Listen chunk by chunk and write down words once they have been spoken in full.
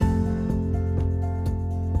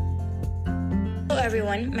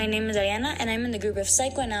everyone, my name is Ariana and I'm in the group of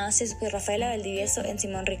Psychoanalysis with Rafaela Valdivieso and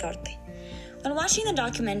Simon Ricaurte. When watching the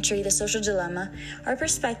documentary The Social Dilemma, our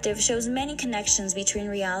perspective shows many connections between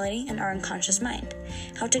reality and our unconscious mind,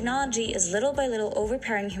 how technology is little by little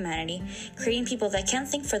overpowering humanity, creating people that can't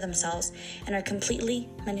think for themselves and are completely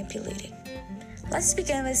manipulated. Let's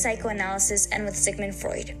begin with psychoanalysis and with Sigmund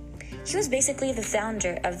Freud. He was basically the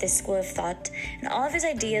founder of this school of thought, and all of his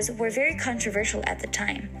ideas were very controversial at the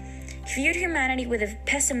time. He viewed humanity with a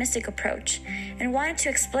pessimistic approach and wanted to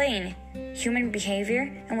explain human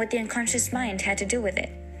behavior and what the unconscious mind had to do with it.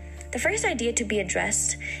 The first idea to be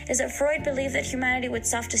addressed is that Freud believed that humanity would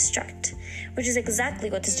self-destruct, which is exactly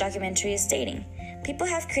what this documentary is stating. People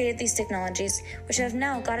have created these technologies which have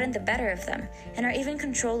now gotten the better of them and are even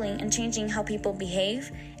controlling and changing how people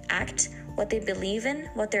behave, act, what they believe in,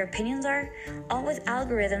 what their opinions are, all with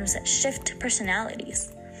algorithms that shift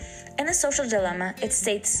personalities. In The Social Dilemma, it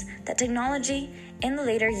states that technology in the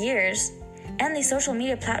later years and the social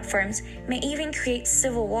media platforms may even create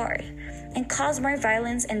civil war and cause more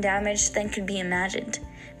violence and damage than could be imagined,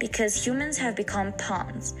 because humans have become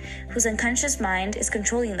pawns whose unconscious mind is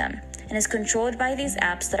controlling them and is controlled by these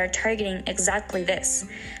apps that are targeting exactly this,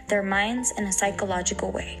 their minds in a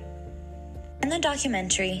psychological way. In the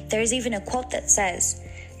documentary, there is even a quote that says,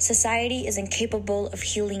 "Society is incapable of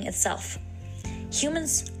healing itself."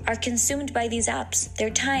 Humans are consumed by these apps, their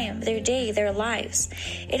time, their day, their lives.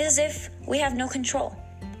 It is as if we have no control.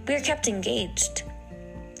 We are kept engaged.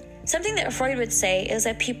 Something that Freud would say is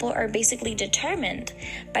that people are basically determined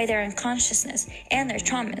by their unconsciousness and their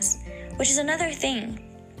traumas, which is another thing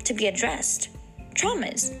to be addressed.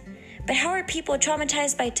 Traumas. But how are people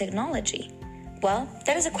traumatized by technology? Well,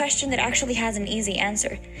 that is a question that actually has an easy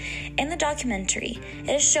answer. In the documentary, it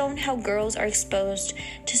is shown how girls are exposed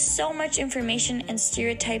to so much information and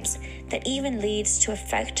stereotypes that even leads to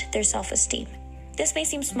affect their self-esteem. This may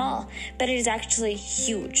seem small, but it is actually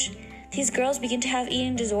huge. These girls begin to have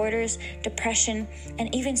eating disorders, depression,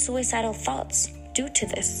 and even suicidal thoughts due to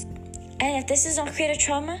this. And if this does not create a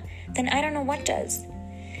trauma, then I don't know what does.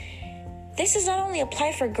 This does not only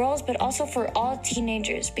apply for girls, but also for all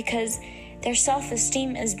teenagers, because their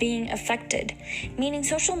self-esteem is being affected, meaning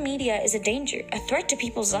social media is a danger, a threat to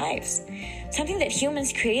people's lives. Something that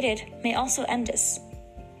humans created may also end us.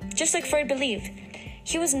 Just like Freud believed,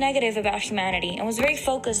 he was negative about humanity and was very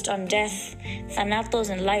focused on death, thanatos,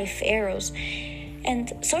 and life, arrows.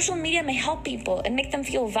 And social media may help people and make them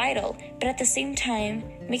feel vital, but at the same time,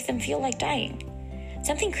 make them feel like dying.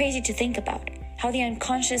 Something crazy to think about, how the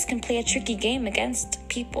unconscious can play a tricky game against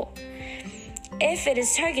people. If it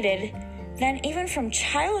is targeted, then even from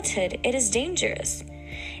childhood, it is dangerous.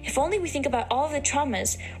 If only we think about all of the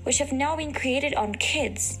traumas which have now been created on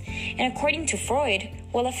kids, and according to Freud,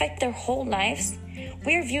 will affect their whole lives,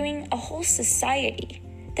 we are viewing a whole society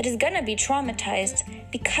that is gonna be traumatized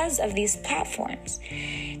because of these platforms.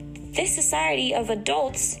 This society of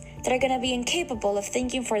adults that are gonna be incapable of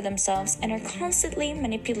thinking for themselves and are constantly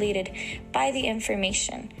manipulated by the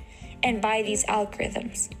information and by these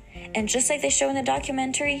algorithms. And just like they show in the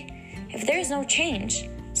documentary, if there is no change,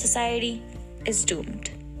 society is doomed.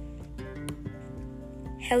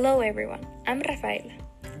 Hello everyone, I'm Rafaela.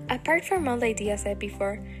 Apart from all the ideas said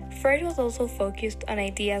before, Freud was also focused on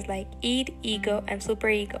ideas like id, ego, and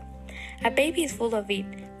superego. A baby is full of id,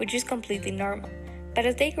 which is completely normal, but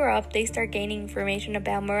as they grow up, they start gaining information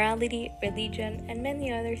about morality, religion, and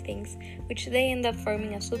many other things, which they end up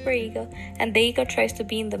forming a superego, and the ego tries to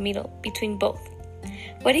be in the middle, between both.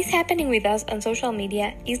 What is happening with us on social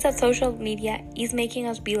media is that social media is making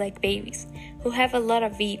us be like babies who have a lot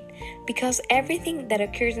of id, because everything that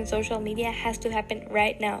occurs in social media has to happen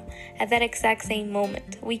right now, at that exact same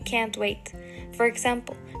moment. We can't wait. For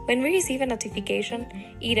example, when we receive a notification,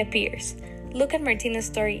 it appears. Look at Martina's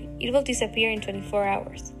story, it will disappear in 24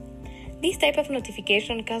 hours. This type of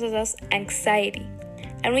notification causes us anxiety,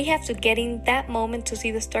 and we have to get in that moment to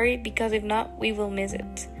see the story, because if not, we will miss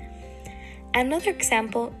it. Another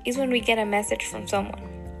example is when we get a message from someone.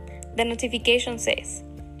 The notification says,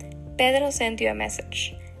 "Pedro sent you a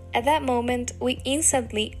message." At that moment, we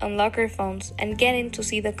instantly unlock our phones and get in to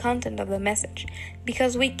see the content of the message,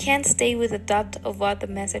 because we can't stay with the thought of what the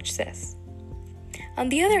message says. On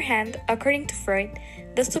the other hand, according to Freud,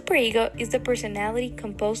 the superego is the personality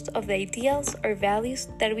composed of the ideals or values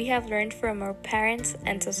that we have learned from our parents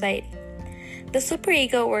and society. The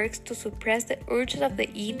superego works to suppress the urges of the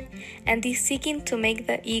id and is seeking to make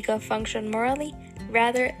the ego function morally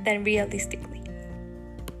rather than realistically.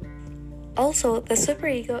 Also, the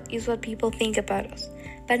superego is what people think about us,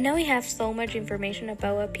 But now we have so much information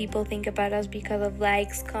about what people think about us because of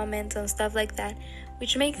likes, comments, and stuff like that,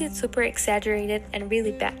 which makes it super exaggerated and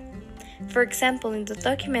really bad. For example, in the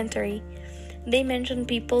documentary, they mention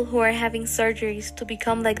people who are having surgeries to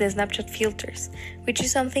become like the Snapchat filters, which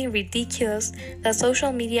is something ridiculous that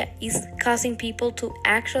social media is causing people to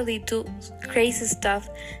actually do crazy stuff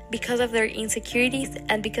because of their insecurities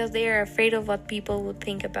and because they are afraid of what people would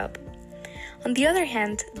think about them. On the other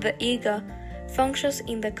hand, the ego functions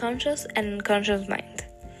in the conscious and unconscious mind.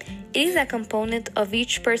 It is a component of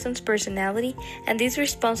each person's personality and is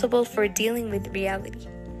responsible for dealing with reality.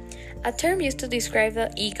 A term used to describe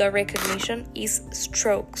the ego recognition is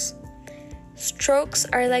strokes. Strokes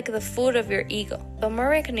are like the food of your ego. The more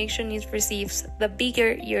recognition it receives, the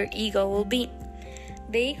bigger your ego will be.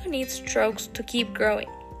 The ego needs strokes to keep growing.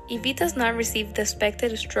 If it does not receive the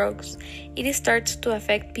expected strokes, it starts to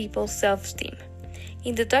affect people's self-esteem.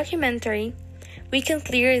 In the documentary, we can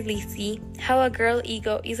clearly see how a girl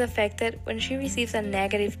ego is affected when she receives a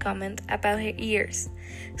negative comment about her ears.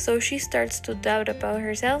 So she starts to doubt about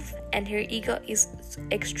herself and her ego is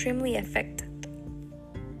extremely affected.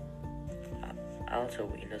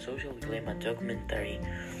 Also, in the Social Dilemma documentary,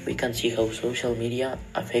 we can see how social media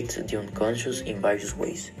affects the unconscious in various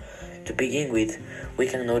ways. To begin with, we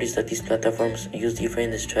can notice that these platforms use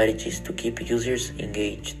different strategies to keep users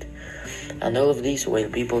engaged. And all of this while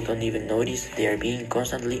people don't even notice they are being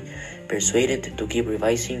constantly persuaded to keep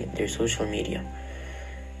revising their social media.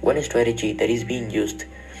 One strategy that is being used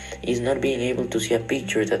is not being able to see a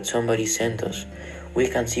picture that somebody sent us. We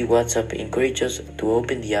can see WhatsApp encourage us to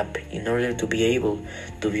open the app in order to be able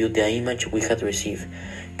to view the image we had received,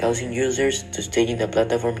 causing users to stay in the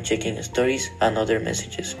platform checking stories and other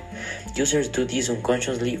messages. Users do this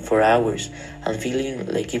unconsciously for hours and feeling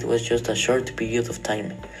like it was just a short period of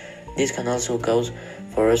time. This can also cause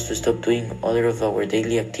for us to stop doing other of our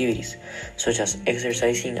daily activities, such as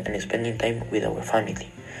exercising and spending time with our family.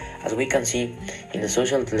 As we can see in the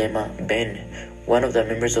Social Dilemma, Ben, one of the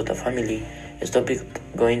members of the family, stopped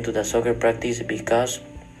going to the soccer practice because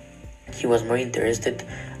he was more interested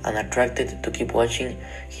and attracted to keep watching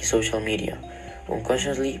his social media.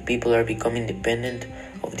 Unconsciously, people are becoming dependent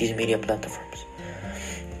of these media platforms.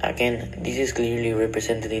 Again, this is clearly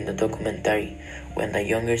represented in the documentary when the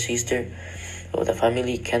younger sister of the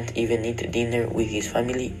family can't even eat dinner with his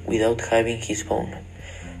family without having his phone.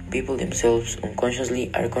 People themselves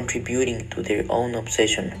unconsciously are contributing to their own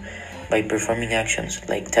obsession by performing actions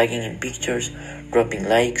like tagging in pictures, dropping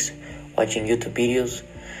likes, watching YouTube videos,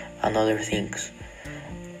 and other things.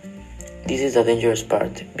 This is the dangerous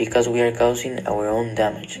part, because we are causing our own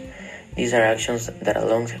damage. These are actions that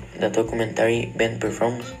along the documentary Ben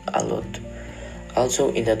performs a lot.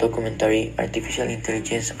 Also in the documentary, artificial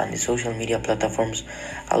intelligence and the social media platforms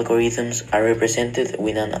algorithms are represented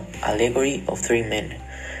with an allegory of three men.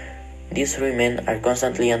 These three men are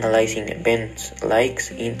constantly analyzing Ben's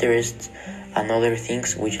likes, interests, and other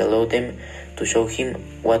things which allow them to show him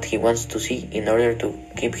what he wants to see in order to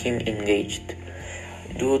keep him engaged.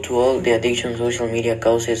 Due to all the addiction social media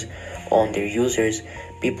causes on their users,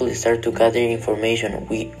 people start to gather information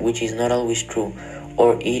which is not always true,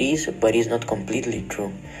 or it is but is not completely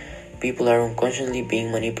true. People are unconsciously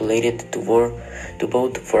being manipulated to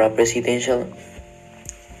vote for a presidential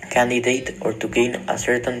candidate or to gain a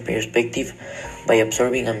certain perspective by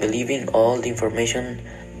absorbing and believing all the information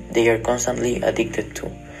they are constantly addicted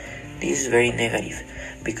to. This is very negative,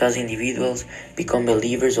 because individuals become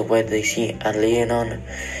believers of what they see, and later on,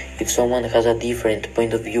 if someone has a different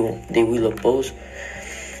point of view, they will oppose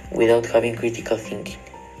without having critical thinking.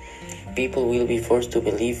 People will be forced to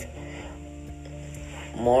believe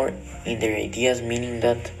more in their ideas, meaning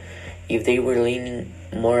that if they were leaning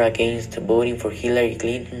more against voting for Hillary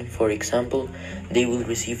Clinton, for example, they will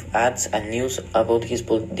receive ads and news about this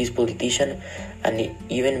politician and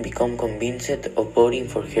even become convinced of voting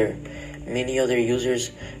for her. Many other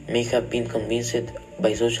users may have been convinced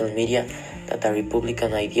by social media that the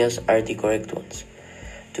Republican ideas are the correct ones.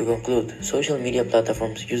 To conclude, social media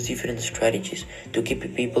platforms use different strategies to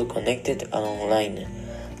keep people connected and online,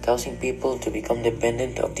 causing people to become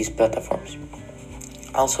dependent of these platforms.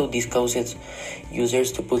 Also, this causes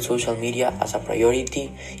users to put social media as a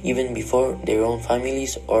priority even before their own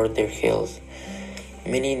families or their health.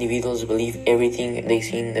 Many individuals believe everything they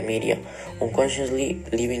see in the media, unconsciously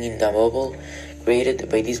living in the bubble created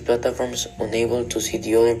by these platforms, unable to see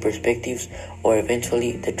the other perspectives or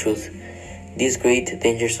eventually the truth. This great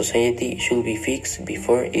danger society should be fixed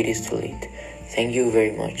before it is too late. Thank you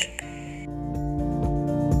very much.